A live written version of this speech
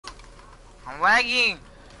I'm lagging.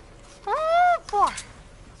 Oh boy.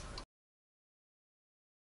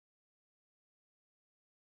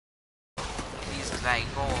 Please like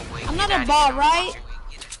go away. I'm not a bot, right?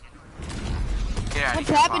 Get out What's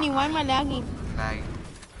happening? Why am I lagging? Like,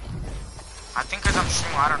 I think cause I'm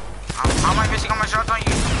streaming. I don't. How am I missing all my shots on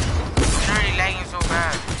you? I'm already lagging so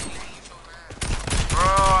bad. Bro,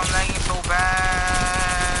 I'm lagging so bad.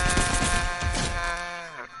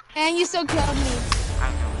 And you still killed me.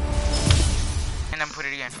 I know. And then put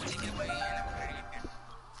it again.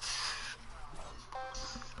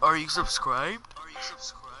 Are you subscribed?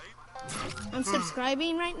 I'm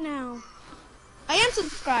subscribing right now. I am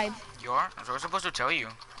subscribed. You are? I was supposed to tell you.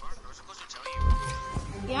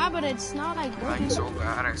 Yeah, but it's not like Lagging so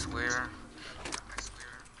bad, I swear.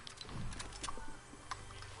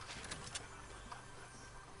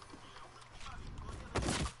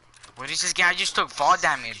 What is this guy? I just took fall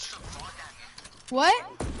damage. What?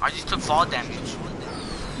 I just took fall damage.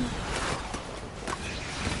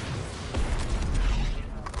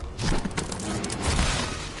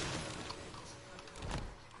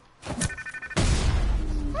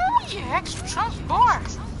 Oh yeah, extra chunks bar.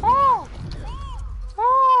 Oh.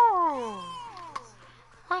 Oh.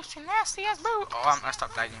 What's your nasty ass boo? Oh, I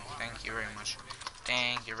stopped lagging. Thank you very much.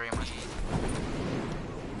 Thank you very much.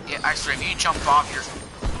 Yeah, I swear, if you jump off, you're...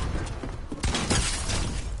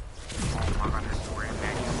 Oh my god, there's four in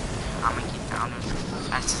there. I'm gonna get down as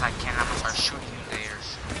fast as I can. I'm gonna start shooting you there.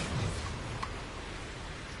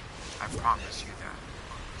 I promise you that.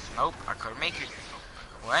 Nope, I couldn't make it.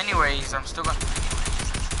 Well, anyways, I'm still gonna...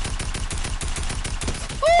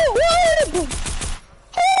 Oh, boy!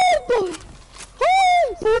 Oh, boy! Oh,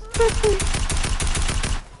 boy!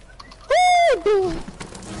 Oh, boy!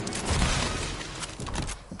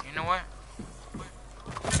 You know what?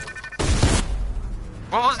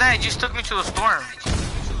 What was that? It just took me to the storm.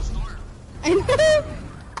 I know.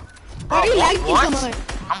 Why are you lagging so much?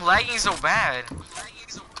 I'm lagging so bad.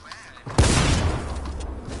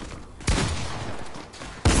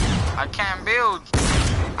 I can't build.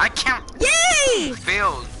 I can't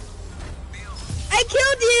build. I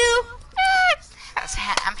killed you.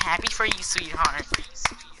 I'm happy for you, sweetheart.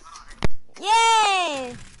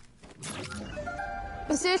 Yay!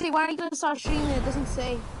 But seriously, why are you gonna start streaming? It doesn't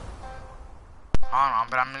say. I don't know,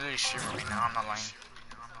 but I'm literally streaming right now. I'm not lying.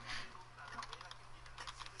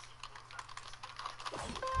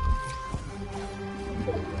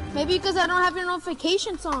 Maybe because I don't have your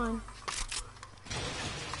notifications on.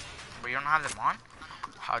 But you don't have them on?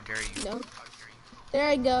 How dare you? No. There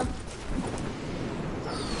I go.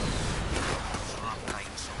 I'm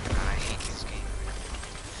lagging so bad. I hate this game.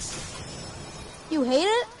 You hate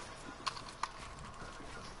it?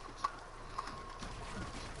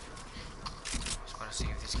 Just gotta see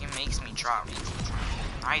if this game makes me drop.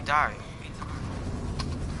 I die.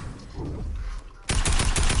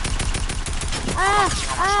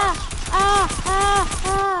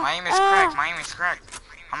 My aim is cracked. My aim is cracked.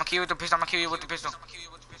 I'm gonna kill you with the pistol. I'm gonna kill you with the pistol.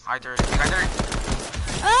 I dirt. I dirt.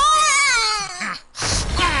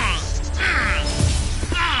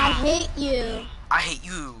 I hate you. I hate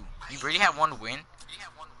you. You already have one win.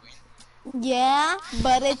 Yeah,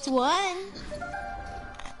 but it's one.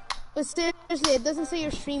 But seriously, it doesn't say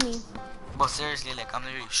you're streaming. But seriously, like, I'm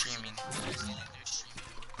literally streaming.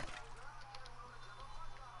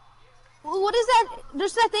 Well, what is that?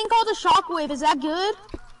 There's that thing called a shockwave. Is that good?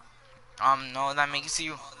 No, that makes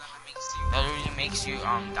you... That really makes you,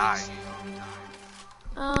 die.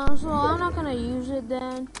 So I'm not gonna use it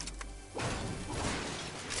then.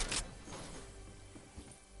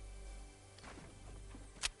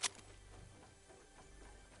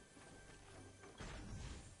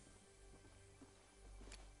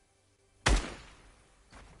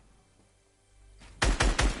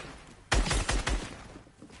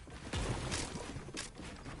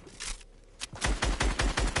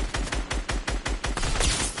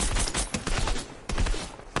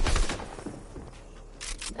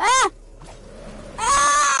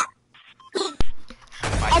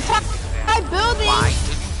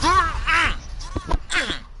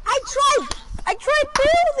 I tried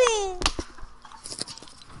building.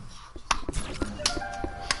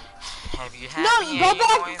 Have you had No,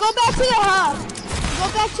 go back to the hub. Go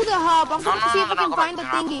back to the hub. I'm gonna see if I can find the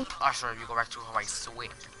thingy. I swear, if you go back to hub, I swear.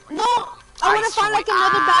 No, I wanna find like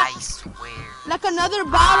another battle. I swear. Like another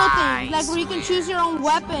battle thing, like where you can choose your own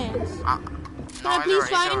weapons. Can I please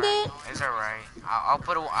find it? It's alright. I'll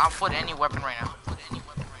put any weapon right now.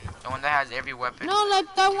 The one that has every weapon. No, like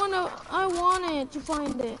I wanted to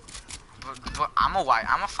find it. But I'ma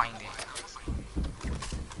find it.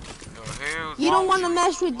 You don't want to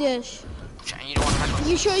mess with this. And you don't want to mess with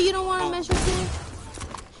You sure you don't want to mess with him?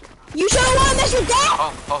 You sure you want to mess with that?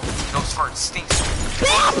 Oh, those farts stinks.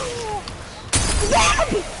 Bam! Bam!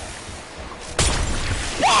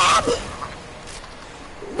 Bam!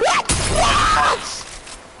 Farts.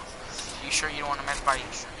 You sure you don't want to mess by you?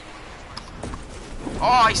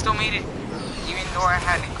 Oh, I still made it. Even though I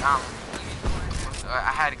had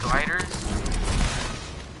gliders.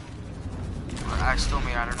 I still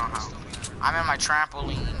made it, I don't know how. I'm in my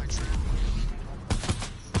trampoline.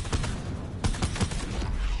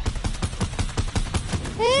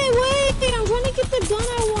 Hey, wait! I'm trying to get the gun I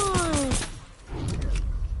want.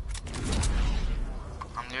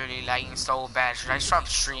 I'm literally lagging so bad. Should I stop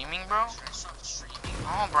streaming, bro?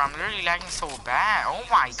 Oh, bro, I'm literally lagging so bad. Oh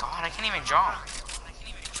my god, I can't even jump.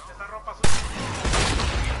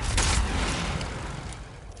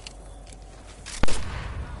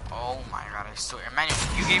 Oh my god, I still. Emmanuel,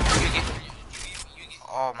 you gave.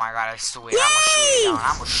 Oh my god, I still wait.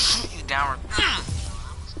 I'm gonna shoot you down.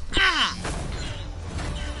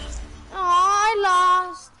 Oh, I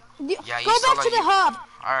lost. Yeah, go back to the hub.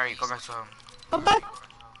 Alright, go back to hub. Go back.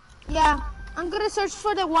 Yeah, I'm gonna search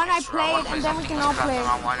for the one I played, and then we can all play.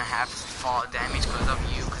 I want to have fall damage because of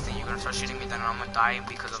you, because then you're gonna start shooting me, then I'm gonna die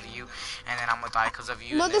because of you, and then I'm gonna die because of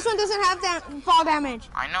you. No, this one doesn't have that fall damage.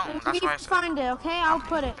 I know, that's why I said. Find it, okay? I'll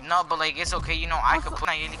put it. No, but like it's okay, you know. I could put.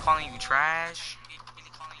 I'm really calling you trash.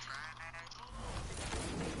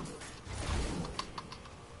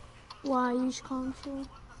 Why you just calling so?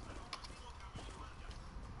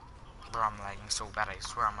 Bro, I'm lagging so bad. I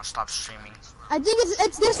swear I'm gonna stop streaming. I think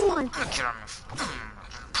it's this one. Get on me.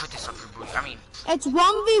 Put this up your booty. I mean, it's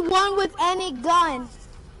 1v1 with any gun.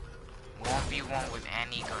 1v1 with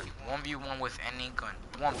any gun. 1v1 with any gun.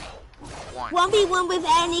 1v1. 1v1 with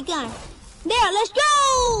any gun. There, let's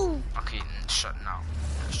go! Okay, shut now.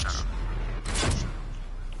 Shut up.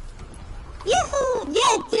 Yahoo!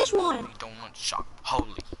 Yeah, this one. We don't want shot.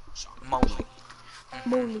 Holy moly.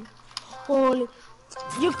 Holy.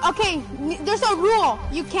 Okay, there's a rule.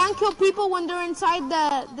 You can't kill people when they're inside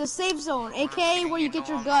the safe zone, aka where you get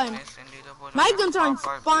your gun. My guns aren't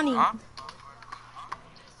spawning. Huh?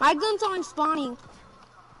 My guns aren't spawning.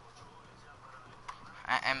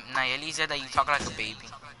 Nayeli said that you talk like a baby.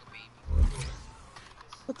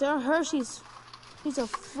 But they're Hershey's. He's a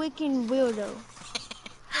freaking weirdo.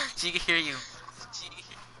 She can hear you.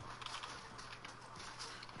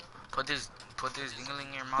 Put this dingle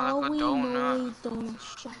in your mouth like a donut.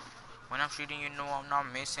 When I'm shooting, you know I'm not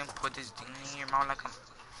missing. Put this dingle in your mouth like I'm.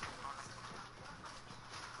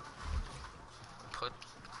 Put.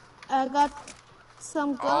 I got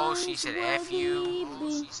some guns. Oh, she said F you.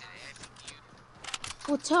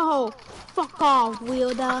 Well, tell her, fuck off,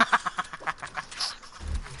 weirdo.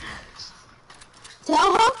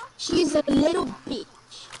 Tell her she's a little bitch.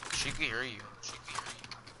 She can hear you.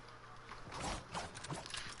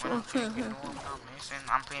 When I'm shooting, you know I'm not missing.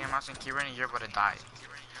 I'm playing mouse and keyboard and you're about to die.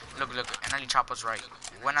 Look, Anali Chopper's right.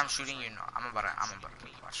 When I'm shooting, you know, I'm about to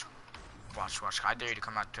watch. I dare you to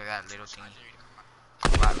come out to that little thing.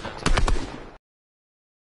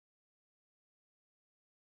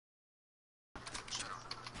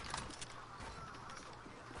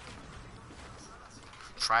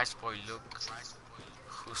 Trice boy, look.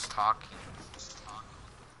 Who's talking?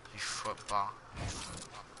 You football.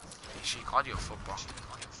 She called you a football.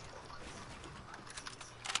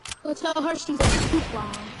 Well, tell her she's a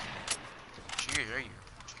football. She can hear you.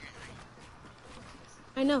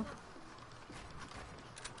 I know.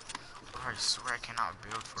 I swear I cannot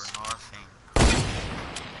build for nothing.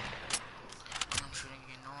 When I'm shooting,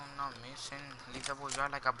 you know I'm not missing. Leave that boy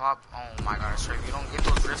out like a bob. Oh my god, I swear if you don't get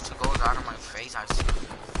those drifts to goes out of my face, I see.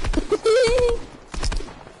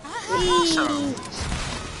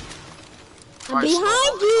 I'm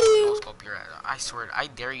behind you. I swear, I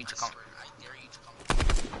dare you to come.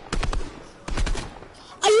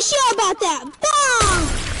 Are you sure about that? Boom!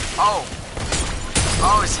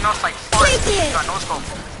 Oh, it smells like fart. You got no scope.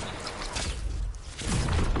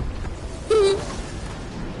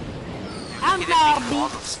 I'm sorry. All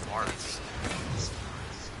those farts.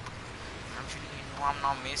 I'm shooting, you know I'm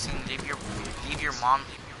not missing. Leave your mom.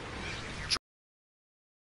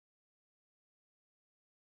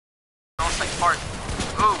 Smells like fart.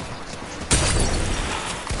 Ooh.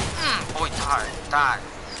 Boy, die.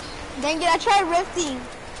 Dang it, I tried rifting.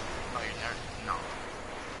 No, you're never. No.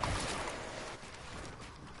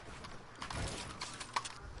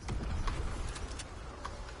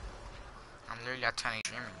 I'm literally at 10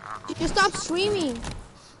 streaming. I don't know. Just stop streaming.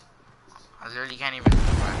 I literally can't even.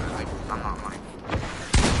 Like, I'm not lying.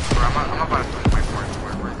 Bro, I'm about to put my farts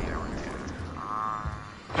where they are.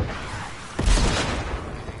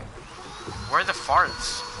 Where are the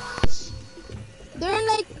farts? They're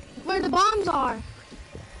like where the bombs are.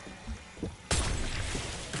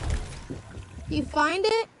 You find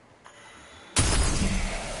it?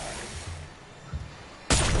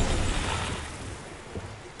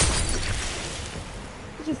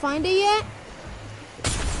 Did you find it yet?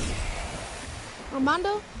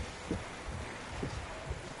 Armando?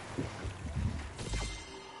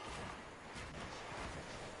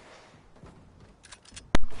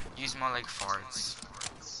 You smell like farts.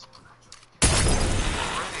 Where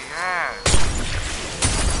are they at?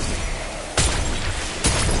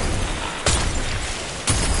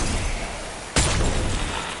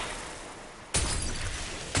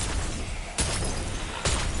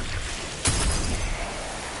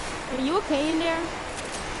 Are you okay in there?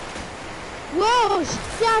 Whoa,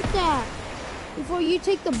 stop that! Before you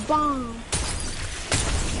take the bomb.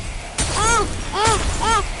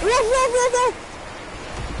 Run!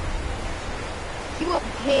 You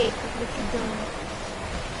okay with what you're doing.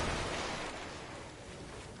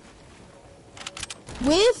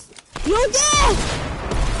 With your death!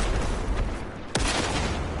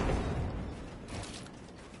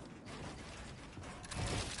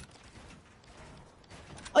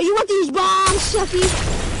 Oh, you want these bombs, Chucky?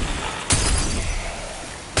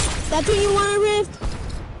 That's what you want, Rift?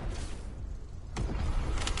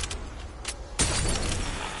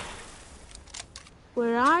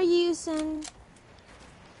 Where are you, son?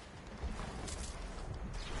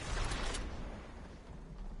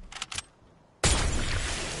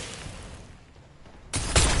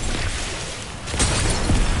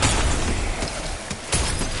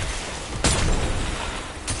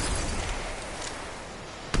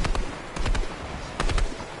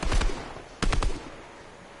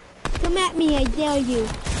 Come at me, I dare you.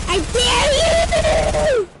 I dare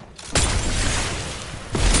you!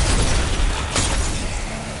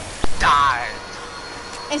 Die!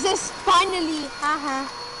 It says finally, haha.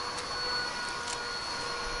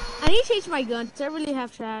 I need to change my guns. I really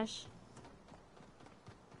have trash.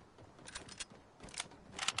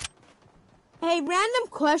 Hey, random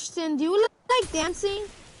question. Do you like dancing?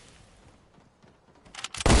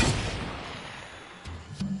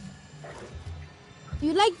 Do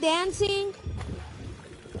you like dancing?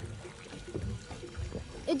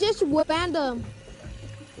 It's just random.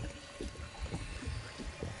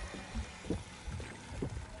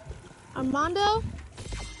 Armando?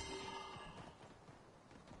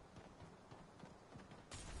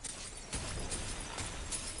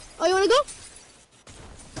 Oh, you wanna go?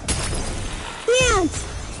 Dance!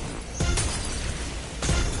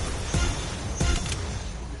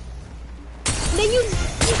 And then you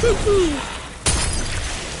take me.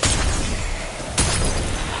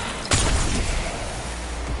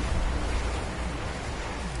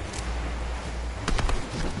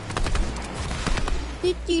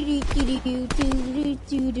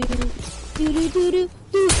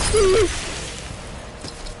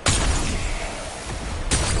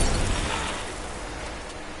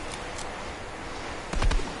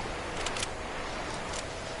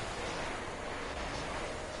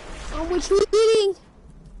 How much we eating?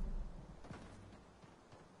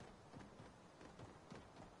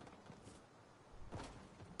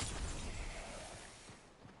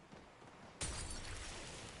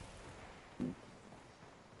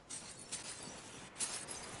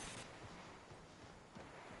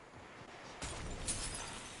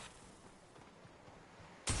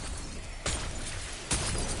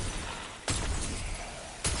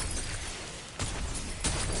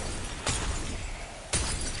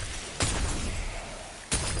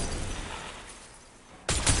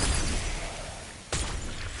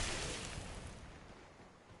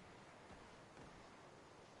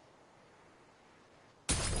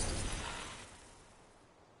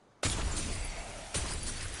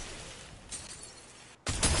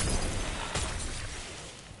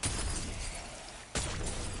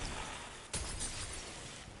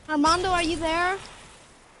 Armando, are you there?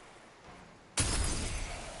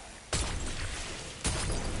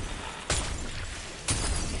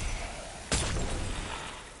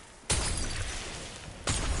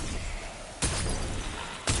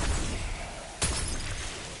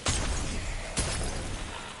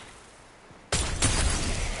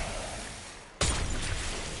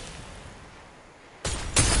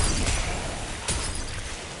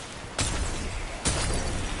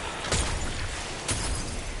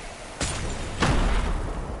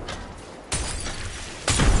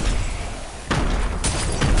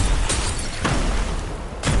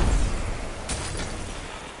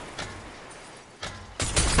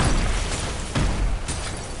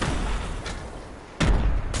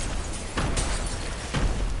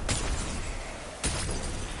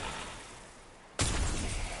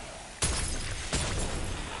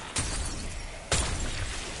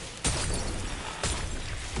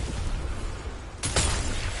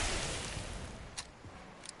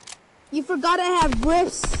 forgot I have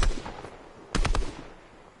riffs.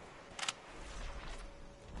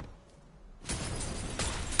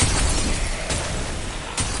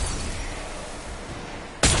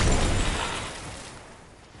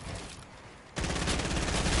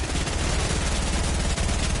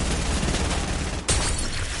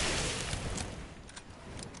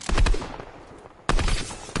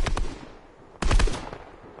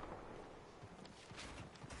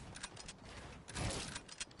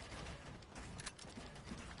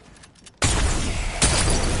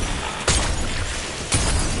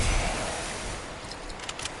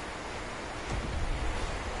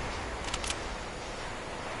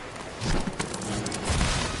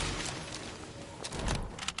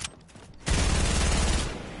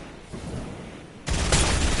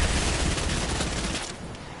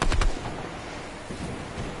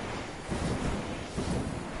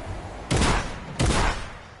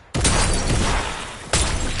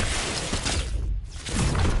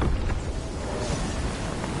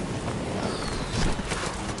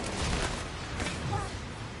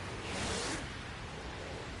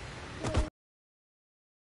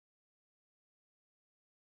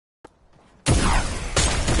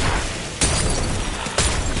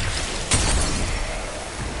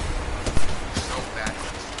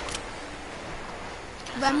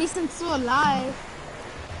 But at least I'm still alive.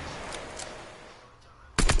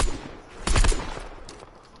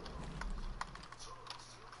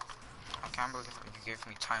 I can't believe you gave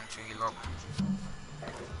me time to heal up.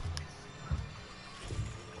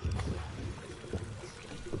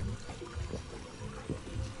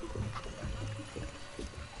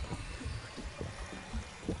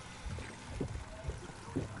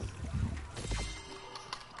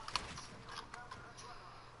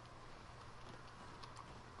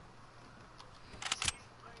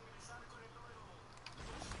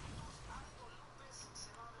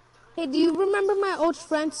 Hey, do you remember my old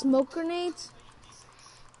friend Smoke Grenades?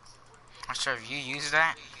 I'm sure if you use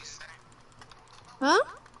that. Huh?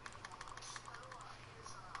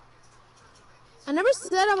 I never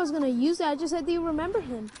said I was gonna use it, I just said, do you remember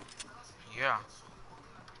him? Yeah.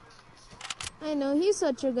 I know, he's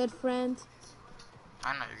such a good friend.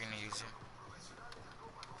 I know you're gonna use it.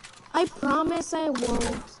 I promise I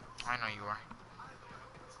won't. I know you are.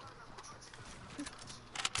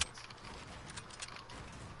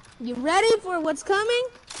 You ready for what's coming?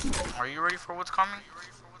 Are you ready for what's coming?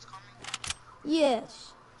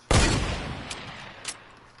 Yes.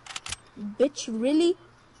 Bitch, really?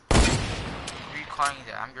 Who are you calling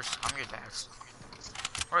that? I'm your dad.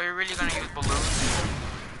 Or are you really gonna use balloons?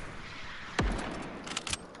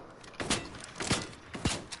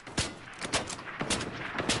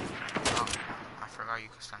 Oh, I forgot you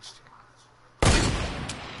could sense it.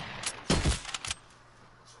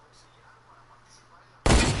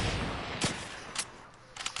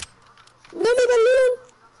 Give me balloon!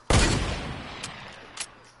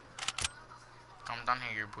 Come down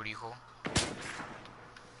here, you booty hole.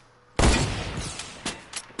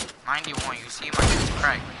 91, you see my shit's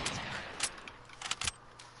cracked.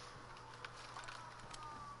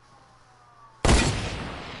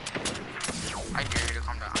 I dare you to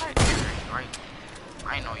come down. I dare you, right?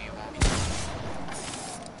 I know you won't.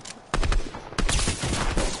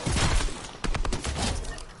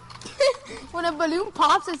 When a balloon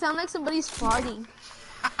pops, it sounds like somebody's farting.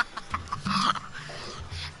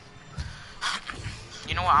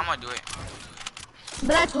 You know what? I'm gonna do it.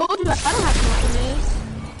 But I told you I don't have smoke grenades.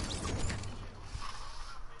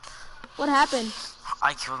 What happened?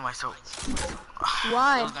 I killed myself.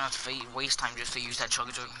 Why? I was gonna have to waste time just to use that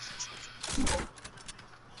chug jug.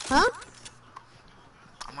 Huh?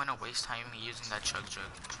 I'm gonna waste time using that chug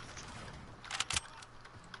jug.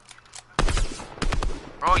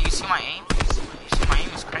 Bro, you see my aim? You see my aim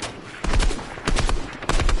is cracked.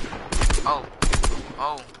 Oh.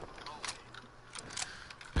 Oh.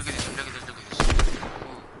 Look at this, look at this, look at this.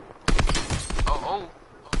 Ooh. Oh, oh.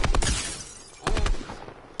 Ooh.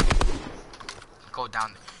 Go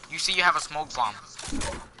down. You see you have a smoke bomb.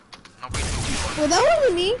 Nobody knows. Well, that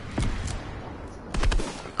wasn't me.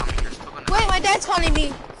 Wait, my dad's calling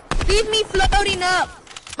me. Leave me floating up.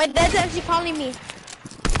 My dad's actually calling me.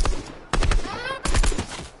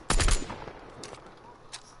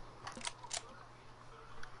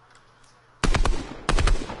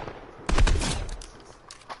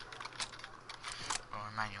 Oh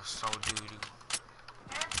man, you're so doo-doo.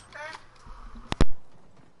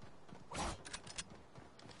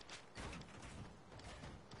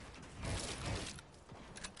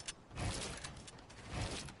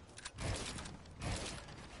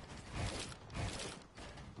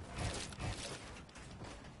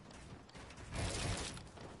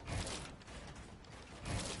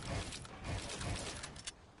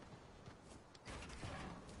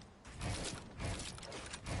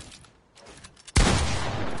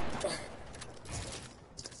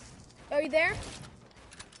 Are you there?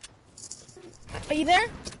 Are you there?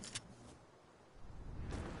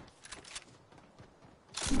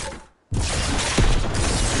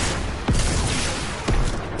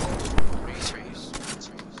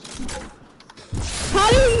 How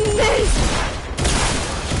do you miss?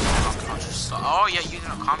 Oh, yeah, using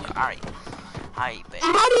a combo. Alright. Hi, babe.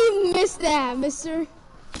 How do you miss that, mister?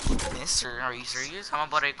 Mister, are you serious? I'm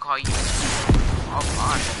about to call you. Oh,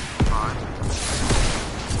 God.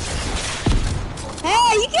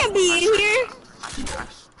 Hey, you can't be in here.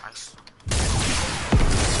 Nice.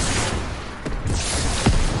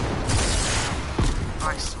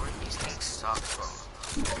 I swear these things suck, bro.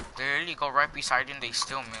 They literally go right beside you and they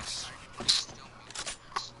still miss.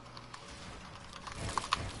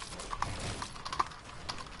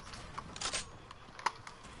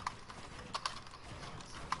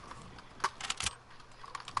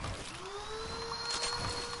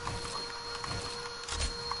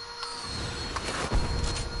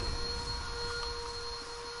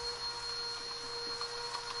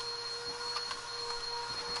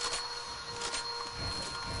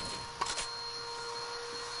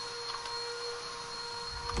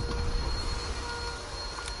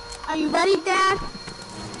 Are you ready, Dad?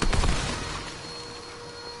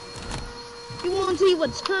 You won't see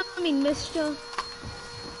what's coming, mister.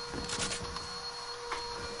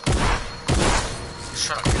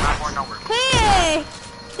 Shut up, you're not going nowhere. Hey!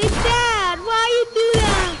 Hey, Dad, why you do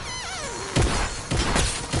that?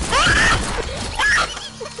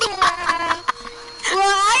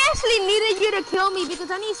 Well, I actually needed you to kill me because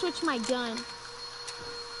I need to switch my gun.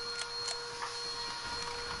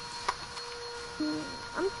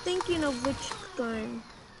 I'm thinking of which gun.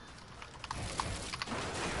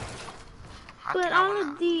 I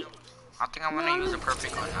think I'm gonna use a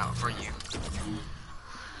perfect gun out for you.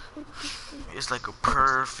 It's like a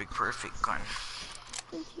perfect gun.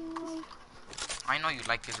 I know you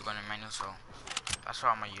like this gun, Emmanuel, so that's why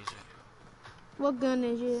I'm gonna use it. What gun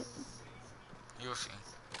is it? You'll see.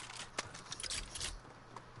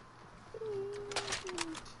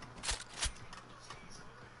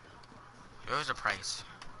 Here's the price.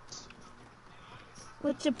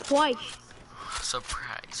 What's the price?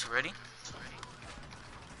 Surprise. Ready?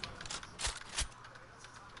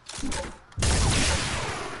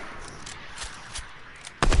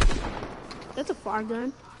 That's a far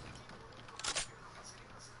gun.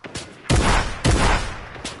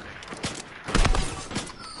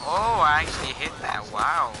 Oh, I actually hit that.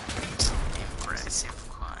 Wow. Impressive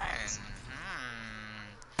one.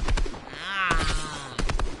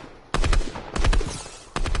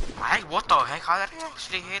 Hey, what the heck? How did I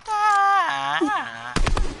actually hit that?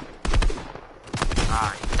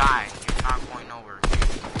 You died. You're not going nowhere.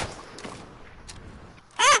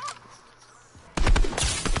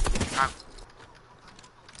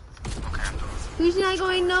 Okay, I'm doing it. Who's not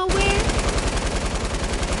going nowhere?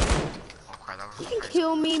 Okay, that was You so can crazy.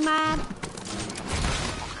 kill me, man.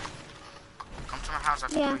 Okay. Come to my house, I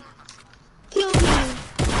can Yeah. kill you. Kill me.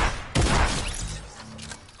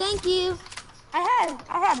 Thank you. I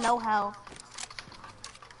had no health.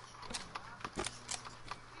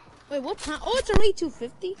 Wait, what time? Oh, it's already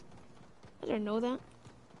 2:50. I didn't know that.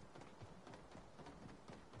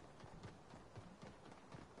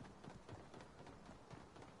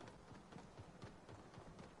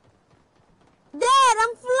 Dad,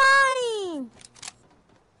 I'm flying.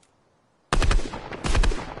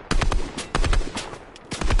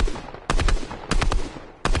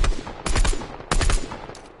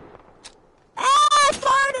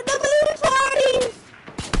 The balloon's farting!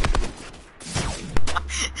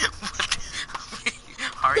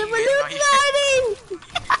 Are The you balloon's farting!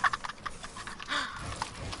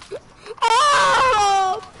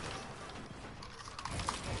 Oh!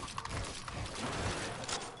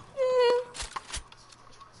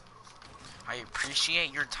 I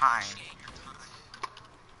appreciate your time.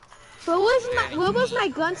 What was my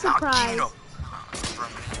gun surprise?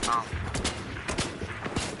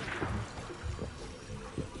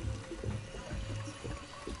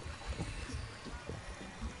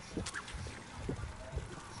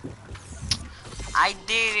 I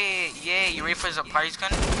did it! Yeah, you ready for the surprise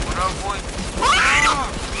gun? What up, boy?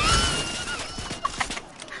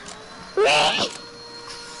 Fly,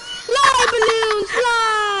 balloons,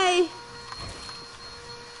 fly!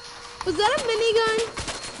 Was that a minigun?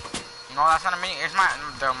 No, that's not a mini. It's my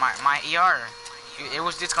ER. It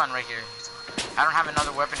was this gun right here. I don't have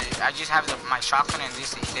another weapon. I just have my shotgun and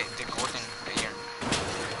this the golden right here.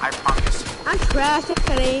 I promise. I'm trash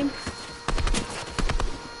at aim.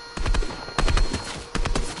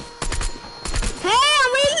 Hey,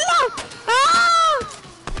 I'm really low! Ah!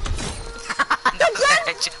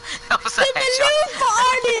 That was a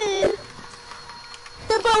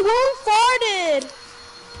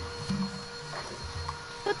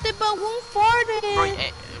won't fart Bro,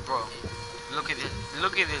 it. bro, look at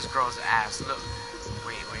this girl's ass. Look,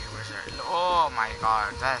 wait, where's her? Oh my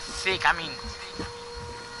god, that's thick. I mean,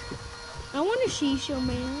 I want a shisha,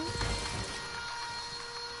 man.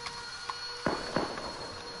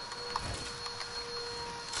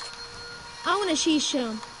 I want a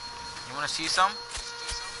shisha. you wanna see some?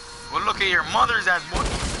 Well, look at your mother's ass, boy.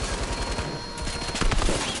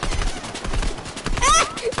 Ah!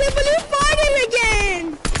 The balloon farted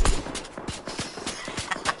again!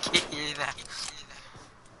 I can't hear that.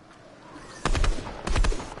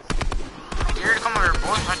 Here, come over,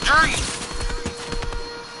 boy. I dare you.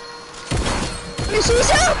 A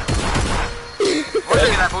shisha? Boy,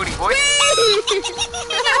 look at that booty, boy.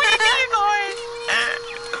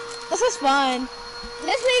 This is fun.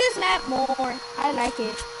 Let's play this map more. I like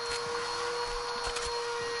it.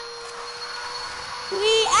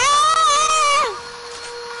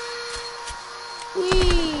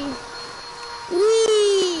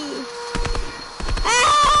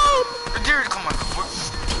 Dude, come on.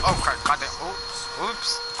 Oh crap, goddamn.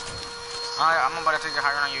 Oops. I'm about to take the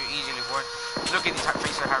high ground on you easily, boy. Look at this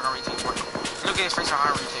face of high ground retake, boy. Look at this face of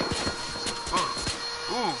high ground retake.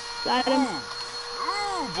 Ooh. Got him.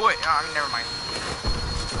 Ooh, boy. I mean, never mind.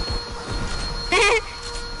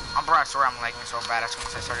 Bro, I swear I'm lagging so bad as soon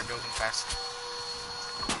as I started building fast.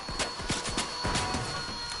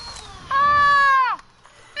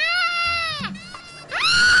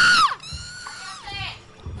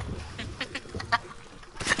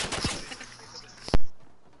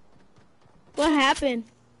 What happened?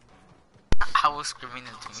 I was screaming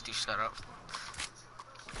at me to shut up.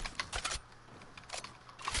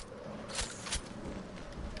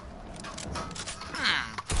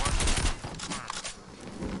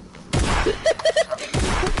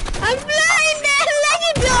 I'm blind, man!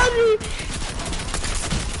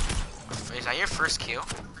 Is that your first kill?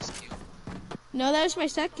 No, that was my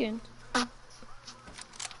second. I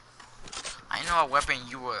know a weapon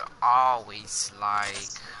you would always like.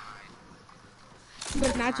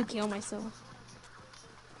 But not to kill myself.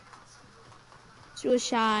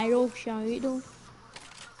 Suicidal.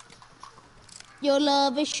 Your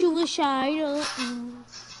love is suicidal.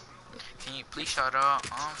 Can you please shut up?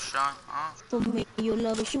 Shut up. For me, your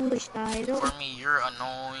love is suicidal. For me, you're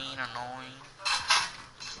annoying.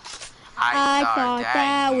 I thought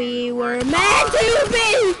that we were meant to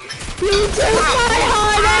be. You took my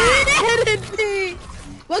heart and everything.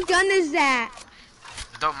 What gun is that?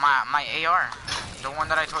 My AR. The one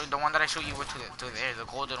that I showed you to the air, the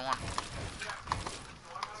golden one.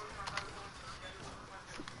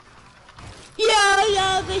 Your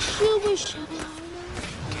love is suicidal.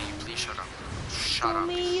 Can you please shut up? Shut up.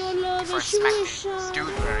 Me, your love Before I is smack this suicidal.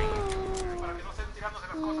 dude wearing you.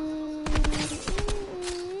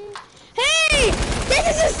 Hey! This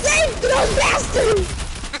is a safe throw, bastard!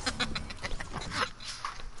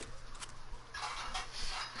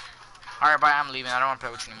 Alright, bye, I'm leaving. I don't want to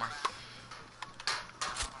play with you anymore.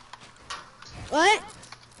 What?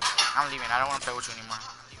 I'm leaving. I don't want to play with you anymore.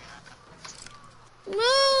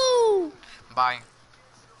 No! Bye.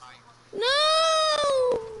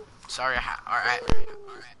 No! Sorry, alright.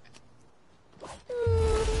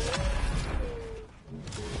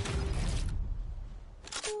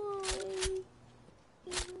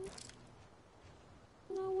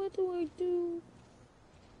 Now what do I do?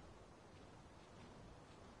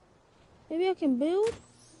 Maybe I can build?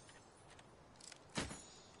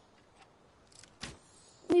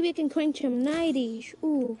 Maybe I can crunch some 90s.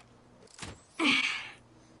 Ooh. Ah.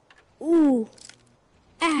 Ooh.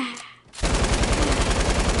 Ah.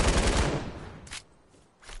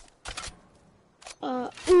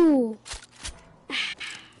 Ooh.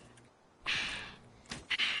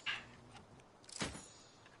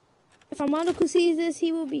 If Armando sees this,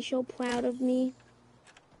 he will be so proud of me.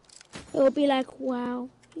 It will be like, wow,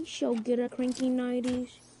 he's so good at cranking 90s.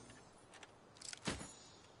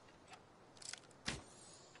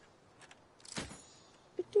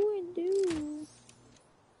 What do I do?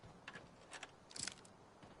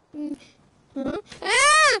 Huh?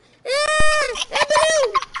 Ah! Ah!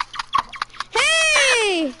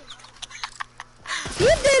 Hey!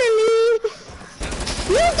 You didn't leave!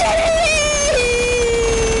 You didn't leave!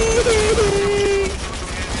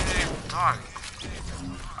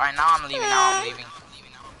 Alright, now I'm leaving.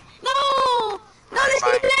 No! No, let's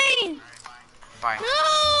keep playing! Bye. No!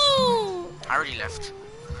 I already left.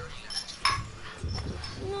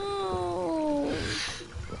 No!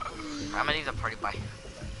 I'm gonna leave the party. Bye.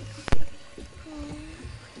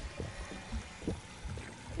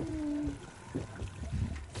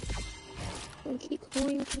 I keep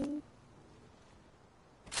going.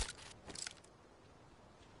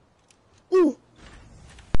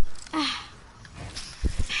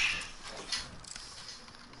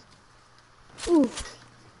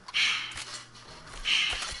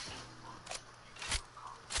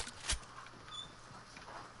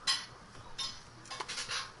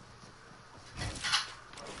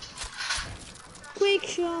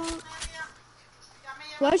 shot.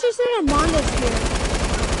 Why is she saying Armando's here?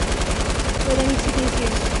 Wait, let me see who's here.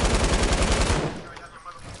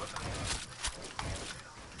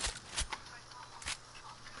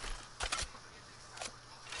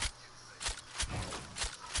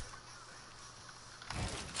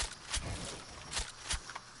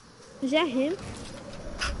 Is that him?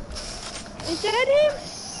 Is that him?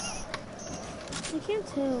 I can't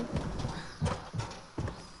tell.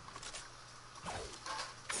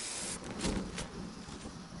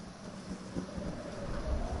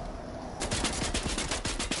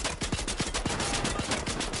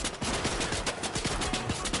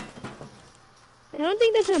 I don't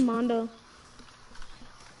think that's Armando.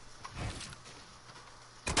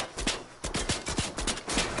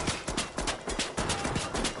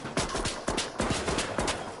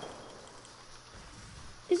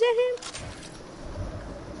 Is that him?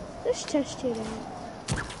 Let's test it out.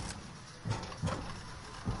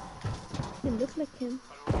 It looks like him.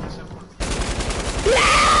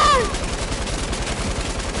 Ah!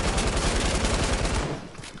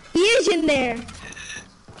 He is in there.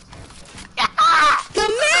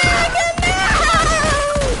 Come here! Come here!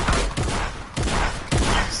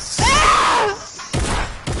 Ah!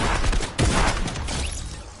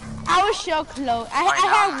 I was so close. I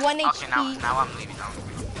had 1 HP. Okay, now I'm leaving now.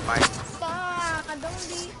 Bye. Stop! Don't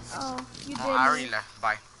leave. Oh, you did. I already left.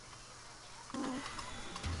 Bye.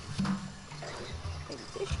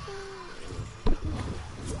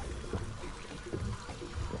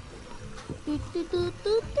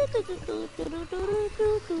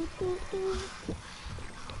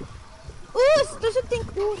 Ooh, there's a thing.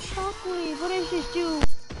 Ooh, shockwave. What does this do?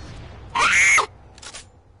 Ah!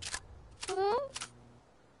 Huh?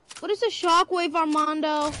 What is a shockwave,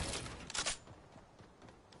 Armando?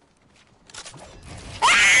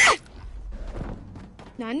 Ah!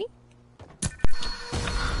 Nani?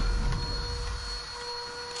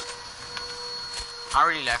 I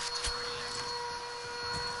already left.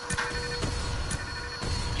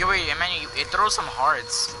 Yo, wait, Emmanuel, it throws some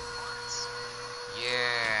hearts.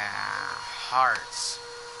 Yeah, hearts.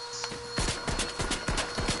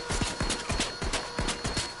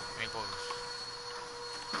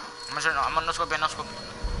 I'm gonna no scope, no scope.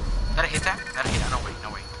 Did I hit that? Did I hit that? No way, no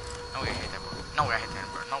way. No way I hit that, bro. No way I hit that,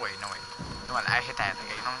 bro. No way, no way. No way, I hit that.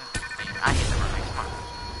 Okay, you know, I hit that, bro. Like, come on.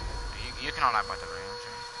 You cannot lie about that, bro. You know what I'm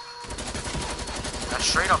saying? That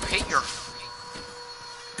straight up hit your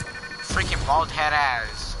freaking bald head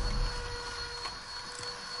ass.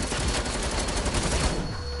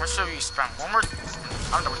 Where should you spam? One more.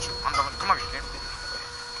 I'm done with you. I'm done with you. Come over here, dude.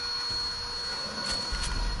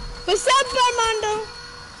 What's up, Armando?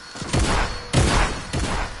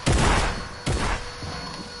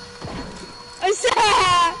 What's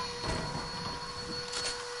up?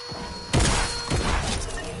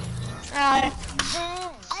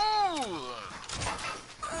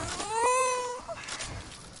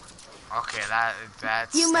 Okay,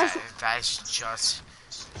 that's just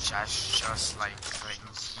like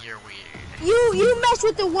here weird. You mess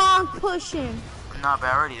with the wrong pushing. No, but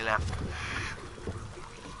I already left.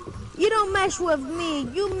 You don't mess with me.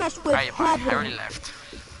 You mess with I heaven. already left.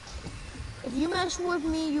 If you mess with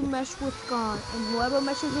me, you mess with God, and whoever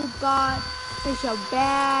messes with God is a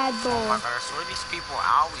bad boy. Oh my God, I swear these people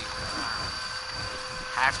out. We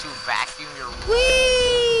have to vacuum your room.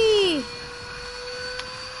 Whee!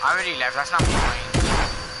 I already left. That's not me playing.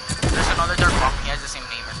 There's another dirt bump. He has the same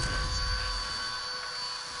name as me.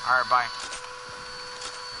 Alright, bye.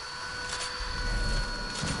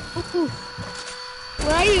 Ooh.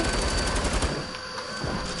 Where are you?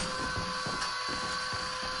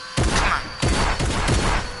 Come on.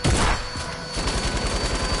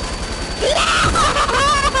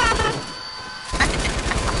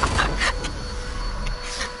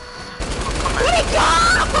 Where'd he go?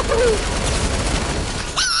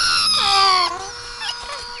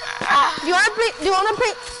 Do you wanna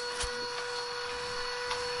play?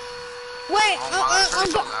 Wait,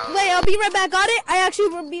 wait, I'll be right back. Got it? I actually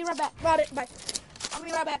will be right back. Got it. Bye. I'll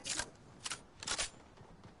be right back.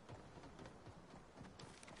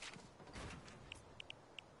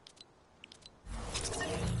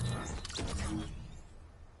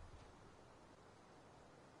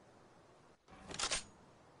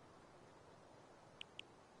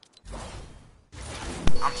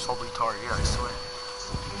 I'm so retarded, yeah, I swear.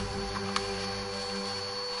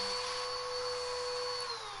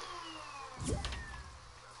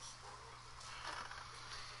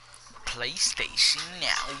 PlayStation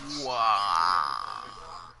Network.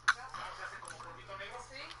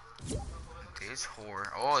 This whore.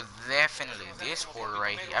 Oh, definitely this whore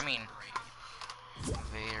right here. I mean,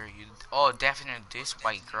 Where you? Oh, definitely this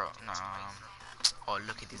white girl. No. Oh,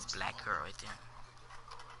 look at this black girl right there.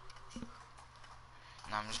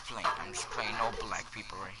 No, I'm just playing. I'm just playing. No black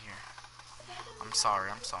people right here. I'm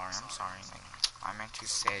sorry. I'm sorry. I'm sorry. Like, I meant to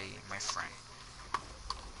say my friend.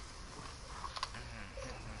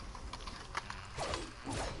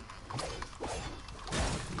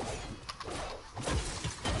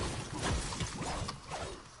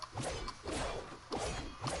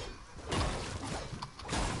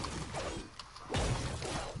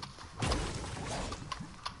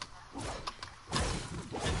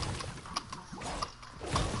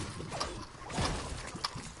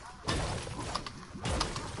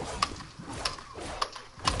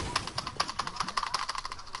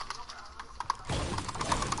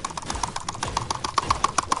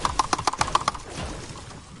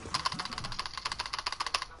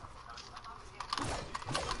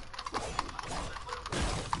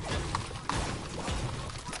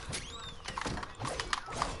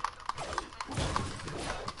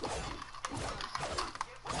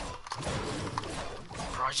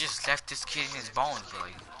 Bro, I just left this kid in his bones,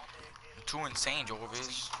 like, I'm too insane,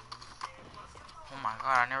 Jorvis. Oh my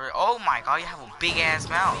god, I never. Oh my god, you have a big ass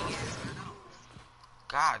mouth.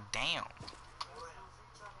 God damn.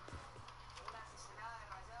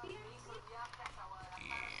 Yeah.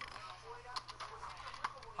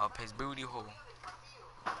 Up his booty hole.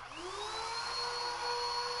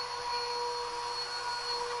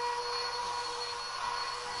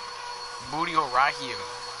 Booty hole right here.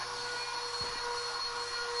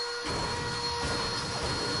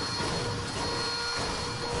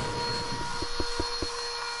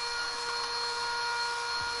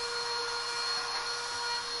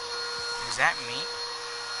 Is that me?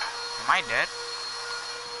 Am I dead?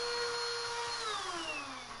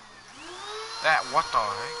 That what the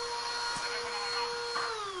heck?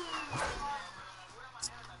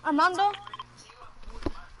 Armando?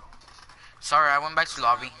 Sorry, I went back to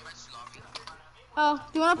lobby. Oh,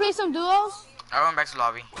 do you wanna play some duos? I went back to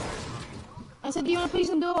lobby. I said, do you wanna play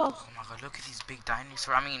some duos? Oh my god, look at these big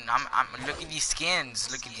dinosaurs. I mean, look at these skins.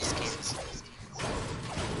 Look at these skins.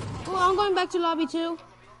 Oh, I'm going back to lobby too.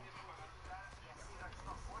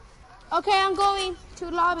 Okay, I'm going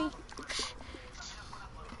to lobby.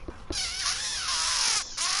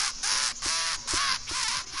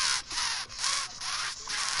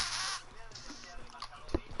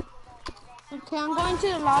 Okay, I'm going to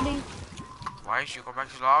the lobby. Why did you go back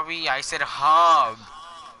to lobby? I said hub.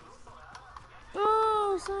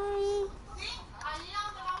 Oh, sorry.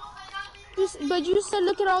 But you said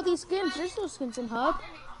look at all these skins. There's no skins in Hub.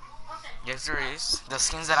 Yes, there is. The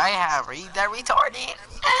skins that I have. Read that retarded.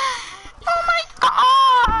 Oh my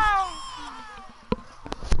god.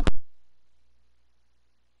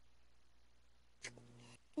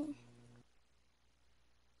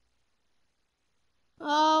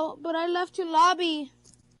 Oh, but I left your lobby.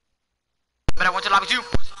 But I went to lobby too.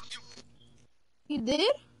 You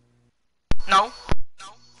did? No.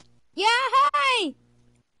 Yeah, hey!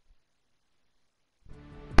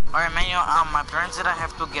 Alright, man, my parents said I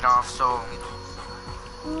have to get off, so.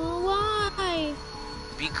 Why?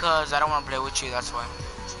 Because I don't want to play with you, that's why.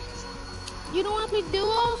 You don't want to play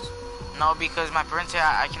duos? No, because my parents say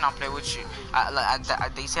I cannot play with you.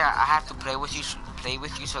 They say I have to play with you,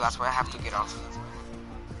 so that's why I have to get off.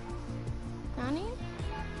 Nani?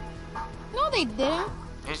 No, they didn't.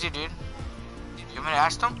 Yes, you did. You want me to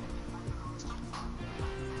ask them?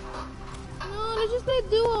 No, let's just play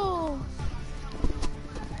duo.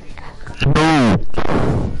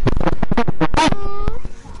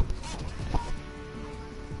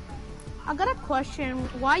 I got a question.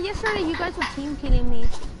 Why yesterday you guys were team killing me?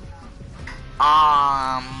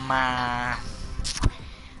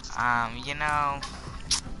 You know,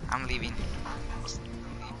 I'm leaving.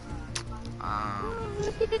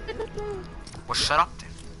 Well, shut up then.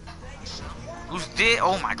 Who's this?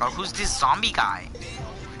 Oh my god, who's this zombie guy?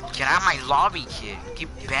 Get out of my lobby, kid. Get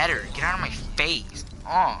better. Get out of my face.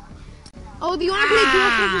 Oh. Oh, do you want to play duo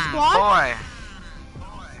versus squad? Boy.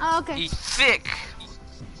 Oh, okay. He's thick.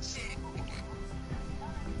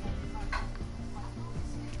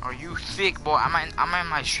 Are you thick, boy? I'm in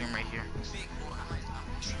my stream right here.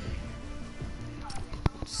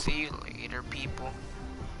 See you later, people.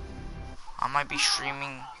 I might be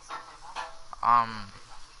streaming on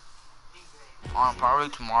probably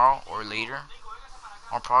tomorrow or later.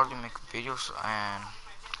 I'll probably make videos and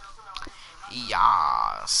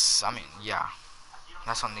yes, I mean yeah.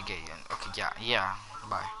 That's on the gate. Okay, yeah,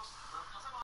 bye.